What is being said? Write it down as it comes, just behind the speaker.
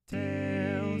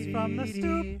from the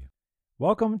Stoop.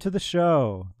 Welcome to the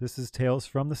show. This is Tales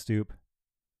from the Stoop.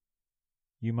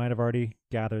 You might have already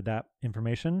gathered that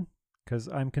information because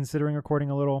I'm considering recording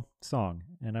a little song,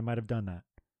 and I might have done that.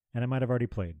 And I might have already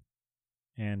played.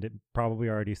 And it probably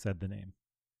already said the name.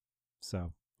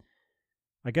 So,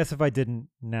 I guess if I didn't,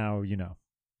 now you know.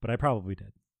 But I probably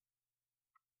did.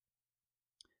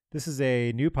 This is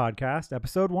a new podcast,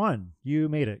 episode 1. You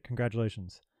made it.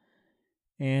 Congratulations.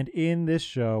 And in this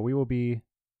show,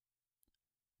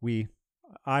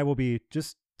 I will be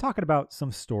just talking about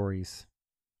some stories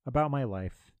about my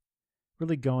life,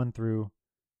 really going through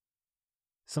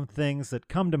some things that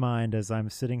come to mind as I'm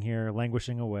sitting here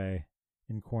languishing away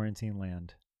in quarantine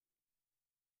land.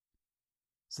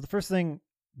 So the first thing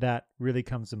that really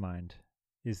comes to mind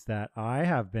is that I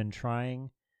have been trying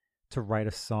to write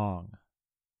a song.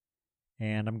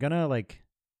 And I'm going to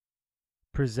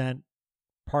present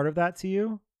part of that to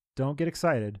you. Don't get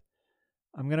excited.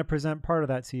 I'm going to present part of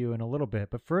that to you in a little bit.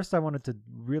 But first, I wanted to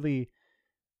really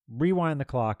rewind the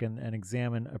clock and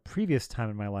examine a previous time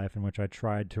in my life in which I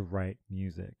tried to write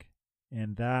music.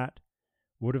 And that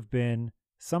would have been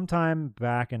sometime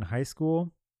back in high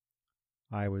school.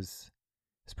 It's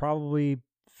probably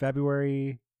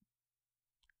February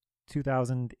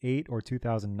 2008 or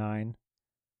 2009.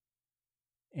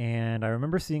 And I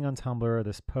remember seeing on Tumblr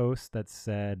this post that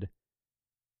said,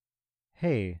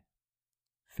 hey,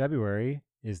 February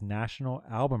is National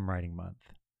Album Writing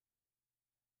Month.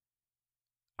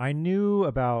 I knew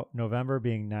about November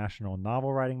being National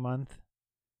Novel Writing Month,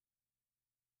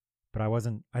 but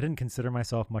I didn't consider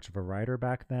myself much of a writer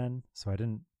back then, so I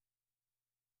didn't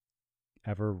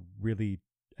ever really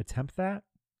attempt that.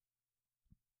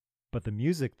 But the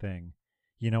music thing,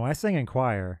 I sang in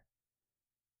choir.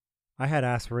 I had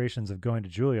aspirations of going to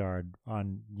Juilliard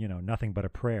on, nothing but a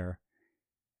prayer.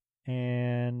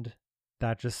 And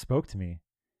that just spoke to me.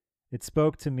 It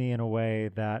spoke to me in a way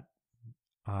that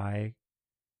I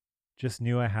just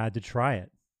knew I had to try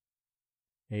it.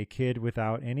 A kid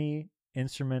without any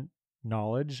instrument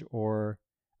knowledge or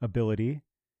ability,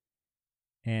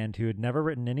 and who had never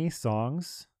written any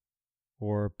songs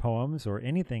or poems or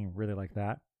anything really like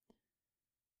that.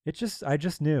 I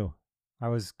just knew I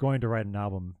was going to write an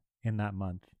album in that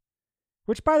month.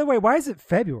 Which, by the way, why is it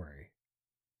February?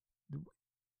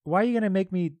 Why are you going to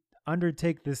make me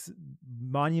undertake this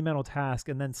monumental task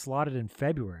and then slot it in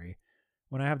February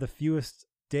when I have the fewest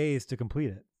days to complete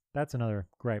it? That's another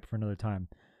gripe for another time.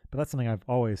 But that's something I've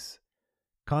always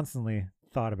constantly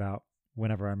thought about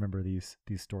whenever I remember these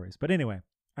stories. But anyway,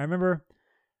 I remember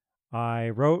I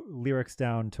wrote lyrics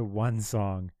down to one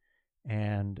song,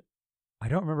 and I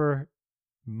don't remember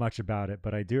much about it,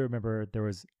 but I do remember there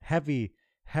was heavy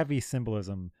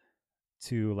symbolism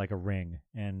to like a ring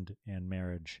and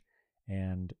marriage.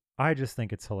 And I just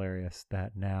think it's hilarious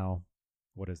that now,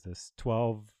 what is this,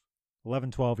 12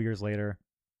 years later,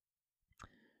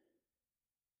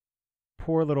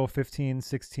 poor little 15,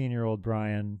 16-year-old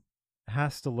Brian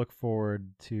has to look forward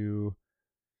to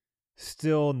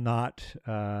still not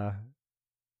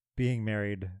being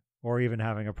married or even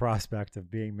having a prospect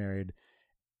of being married.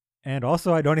 And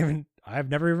also, I've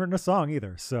never even written a song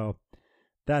either. So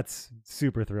that's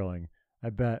super thrilling. I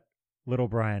bet little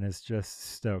Brian is just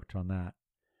stoked on that.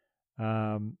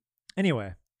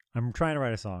 Anyway, I'm trying to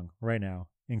write a song right now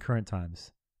in current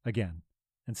times again.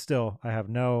 And still, I have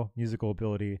no musical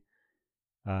ability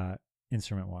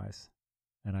instrument-wise.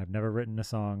 And I've never written a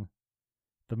song.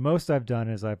 The most I've done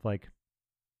is I've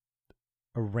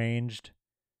arranged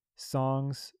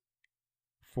songs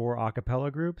for a cappella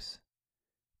groups.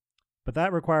 But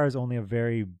that requires only a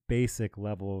very basic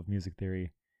level of music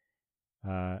theory,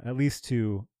 at least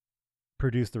to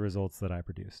produce the results that I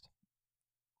produced.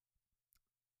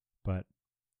 But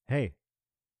hey,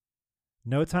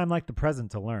 no time like the present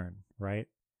to learn, right?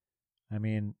 I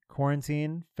mean,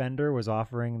 quarantine, Fender was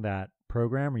offering that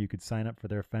program where you could sign up for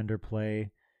their Fender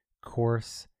Play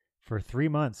course for 3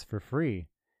 months for free.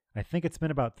 I think it's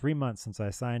been about 3 months since I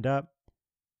signed up,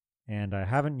 and I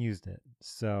haven't used it.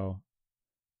 So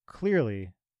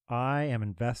clearly, I am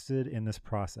invested in this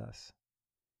process.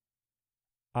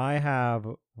 I have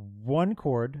one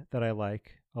chord that I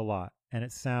like a lot, and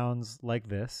it sounds like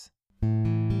this.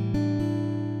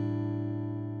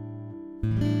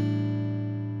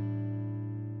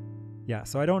 Yeah,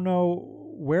 so I don't know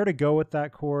where to go with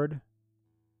that chord.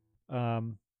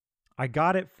 I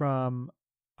got it from,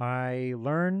 I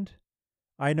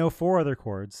know 4 other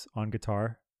chords on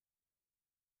guitar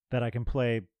that I can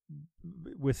play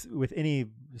with any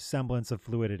semblance of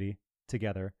fluidity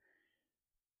together.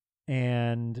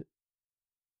 And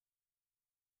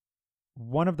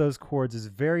one of those chords is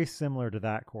very similar to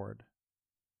that chord.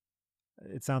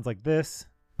 It sounds like this.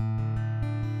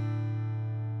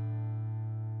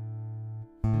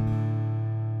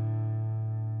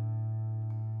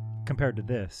 Compared to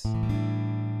this.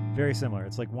 Very similar.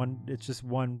 It's like it's just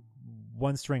one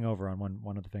string over on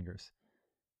one of the fingers.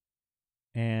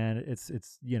 And it's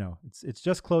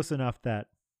just close enough that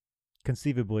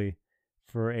conceivably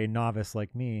for a novice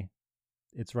like me,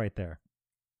 it's right there.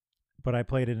 But I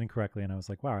played it incorrectly and I was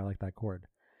like, wow, I like that chord.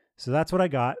 So that's what I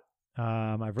got.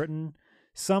 I've written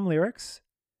some lyrics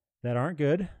that aren't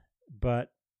good,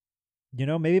 but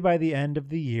maybe by the end of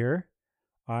the year,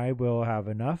 I will have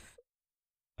enough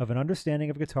of an understanding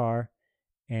of guitar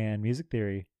and music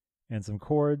theory and some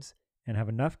chords and have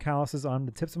enough calluses on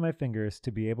the tips of my fingers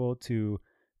to be able to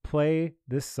play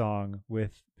this song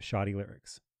with shoddy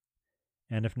lyrics.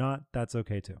 And if not, that's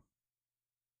okay too.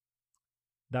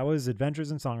 That was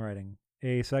Adventures in Songwriting,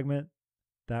 a segment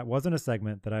that wasn't a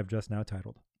segment that I've just now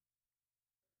titled.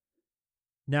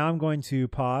 Now I'm going to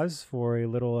pause for a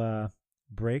little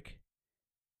break.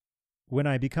 When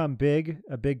I become a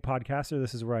big podcaster,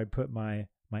 this is where I put my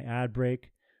ad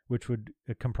break, which would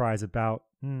comprise about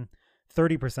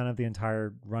 30% of the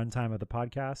entire runtime of the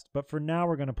podcast. But for now,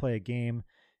 we're going to play a game,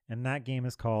 and that game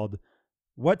is called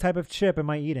What Type of Chip Am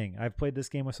I Eating? I've played this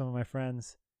game with some of my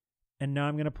friends, and now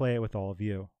I'm going to play it with all of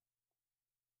you.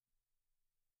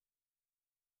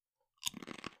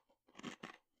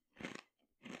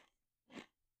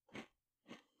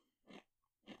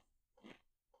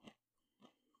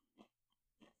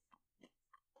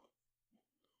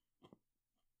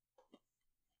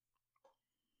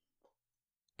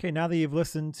 Okay, now that you've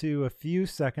listened to a few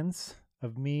seconds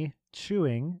of me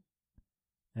chewing,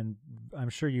 and I'm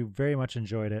sure you very much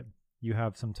enjoyed it, you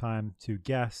have some time to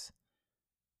guess.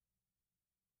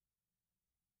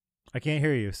 I can't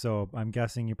hear you, so I'm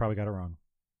guessing you probably got it wrong.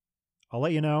 I'll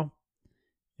let you know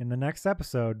in the next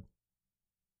episode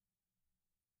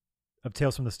of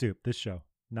Tales from the Stoop, this show,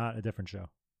 not a different show.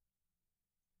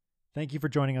 Thank you for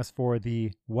joining us for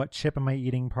the What Chip Am I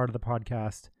Eating part of the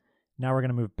podcast. Now we're going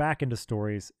to move back into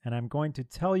stories, and I'm going to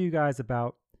tell you guys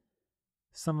about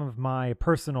some of my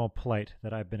personal plight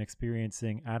that I've been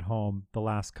experiencing at home the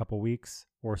last couple weeks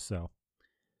or so.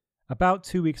 About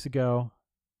 2 weeks ago,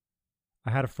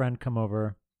 I had a friend come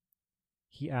over.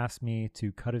 He asked me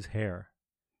to cut his hair.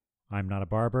 I'm not a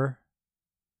barber,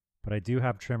 but I do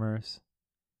have trimmers,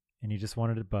 and he just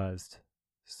wanted it buzzed.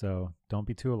 So don't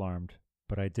be too alarmed,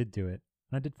 but I did do it,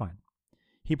 and I did fine.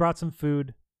 He brought some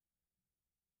food.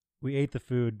 We ate the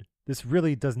food. This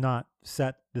really does not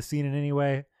set the scene in any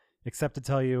way, except to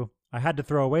tell you I had to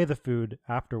throw away the food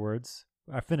afterwards.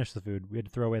 I finished the food. We had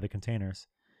to throw away the containers.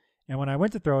 And when I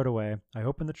went to throw it away, I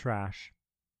opened the trash,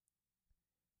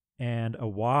 and a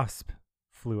wasp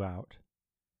flew out.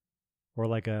 Or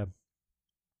like I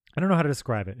don't know how to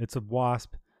describe it. It's a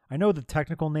wasp. I know the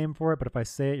technical name for it, but if I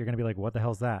say it, you're going to be like, what the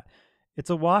hell's that? It's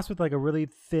a wasp with like a really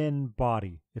thin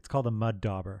body. It's called a mud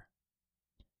dauber.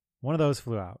 One of those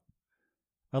flew out.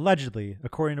 Allegedly,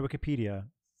 according to Wikipedia,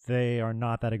 they are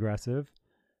not that aggressive,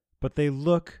 but they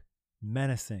look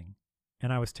menacing,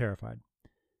 and I was terrified.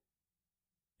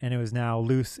 And it was now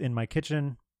loose in my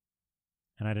kitchen,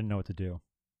 and I didn't know what to do.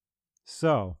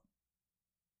 So,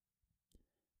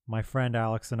 my friend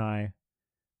Alex and I,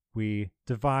 we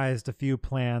devised a few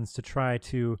plans to try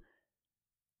to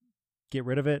get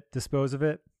rid of it, dispose of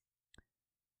it.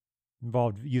 It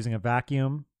involved using a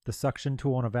vacuum, the suction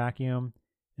tool in a vacuum.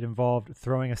 It involved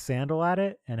throwing a sandal at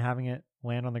it and having it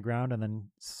land on the ground and then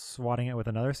swatting it with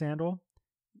another sandal.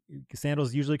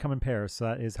 Sandals usually come in pairs, so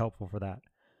that is helpful for that.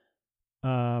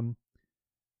 And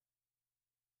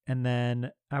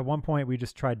then at one point we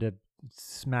just tried to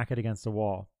smack it against a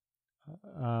wall.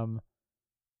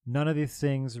 None of these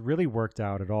things really worked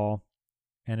out at all.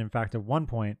 And in fact, at one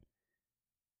point,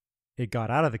 it got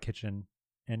out of the kitchen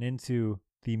and into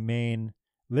the main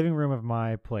living room of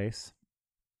my place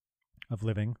of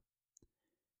living.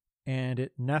 And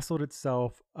it nestled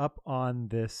itself up on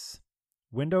this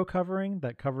window covering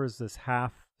that covers this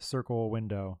half circle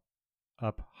window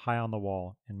up high on the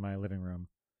wall in my living room.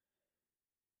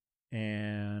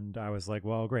 And I was like,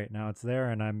 well, great. Now it's there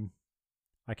and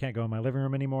I can't go in my living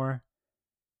room anymore.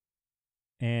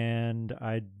 And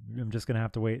I'm just going to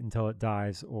have to wait until it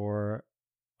dies, or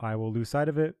I will lose sight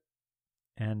of it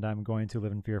and I'm going to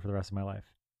live in fear for the rest of my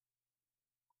life.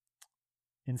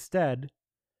 Instead,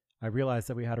 I realized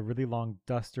that we had a really long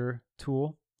duster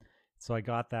tool. So I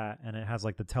got that, and it has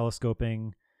like the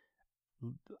telescoping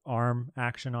arm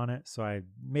action on it. So I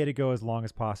made it go as long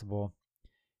as possible.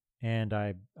 And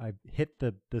I hit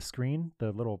the screen,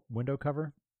 the little window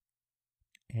cover,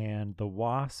 and the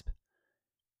wasp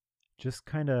just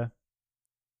kind of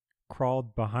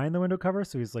crawled behind the window cover,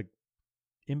 so he's like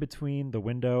in between the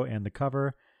window and the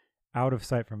cover, out of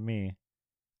sight from me.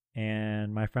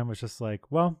 And my friend was just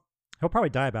like, well, he'll probably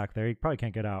die back there. He probably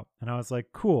can't get out. And I was like,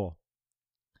 cool.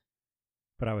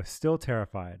 But I was still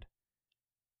terrified.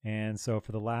 And so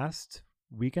for the last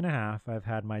week and a half, I've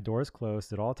had my doors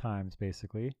closed at all times,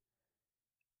 basically.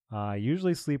 I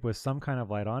usually sleep with some kind of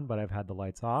light on, but I've had the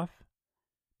lights off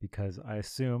because I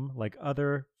assume, like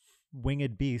other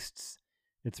winged beasts,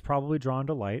 it's probably drawn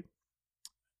to light.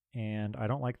 And I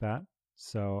don't like that.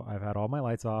 So I've had all my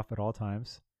lights off at all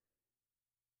times.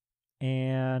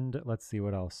 And let's see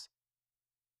what else.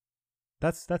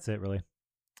 That's it, really.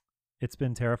 It's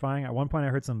been terrifying. At one point I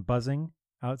heard some buzzing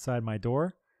outside my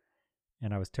door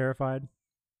and I was terrified.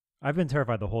 I've been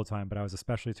terrified the whole time, but I was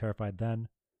especially terrified then.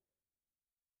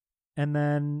 And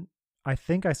then I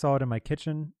think I saw it in my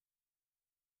kitchen,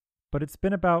 but it's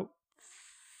been about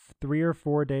 3 or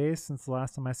 4 days since the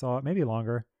last time I saw it, maybe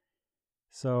longer.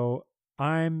 So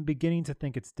I'm beginning to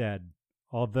think it's dead,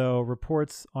 although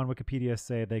reports on Wikipedia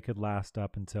say they could last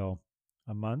up until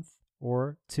a month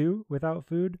or 2 without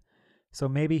food. So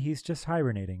maybe he's just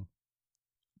hibernating.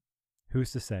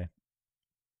 Who's to say?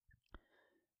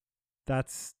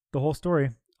 That's the whole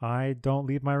story. I don't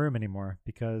leave my room anymore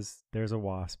because there's a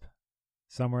wasp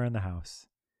somewhere in the house.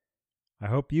 I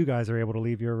hope you guys are able to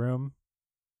leave your room.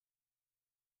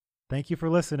 Thank you for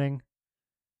listening.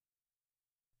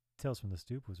 Tales from the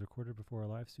Stoop was recorded before a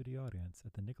live studio audience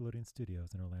at the Nickelodeon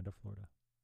Studios in Orlando, Florida.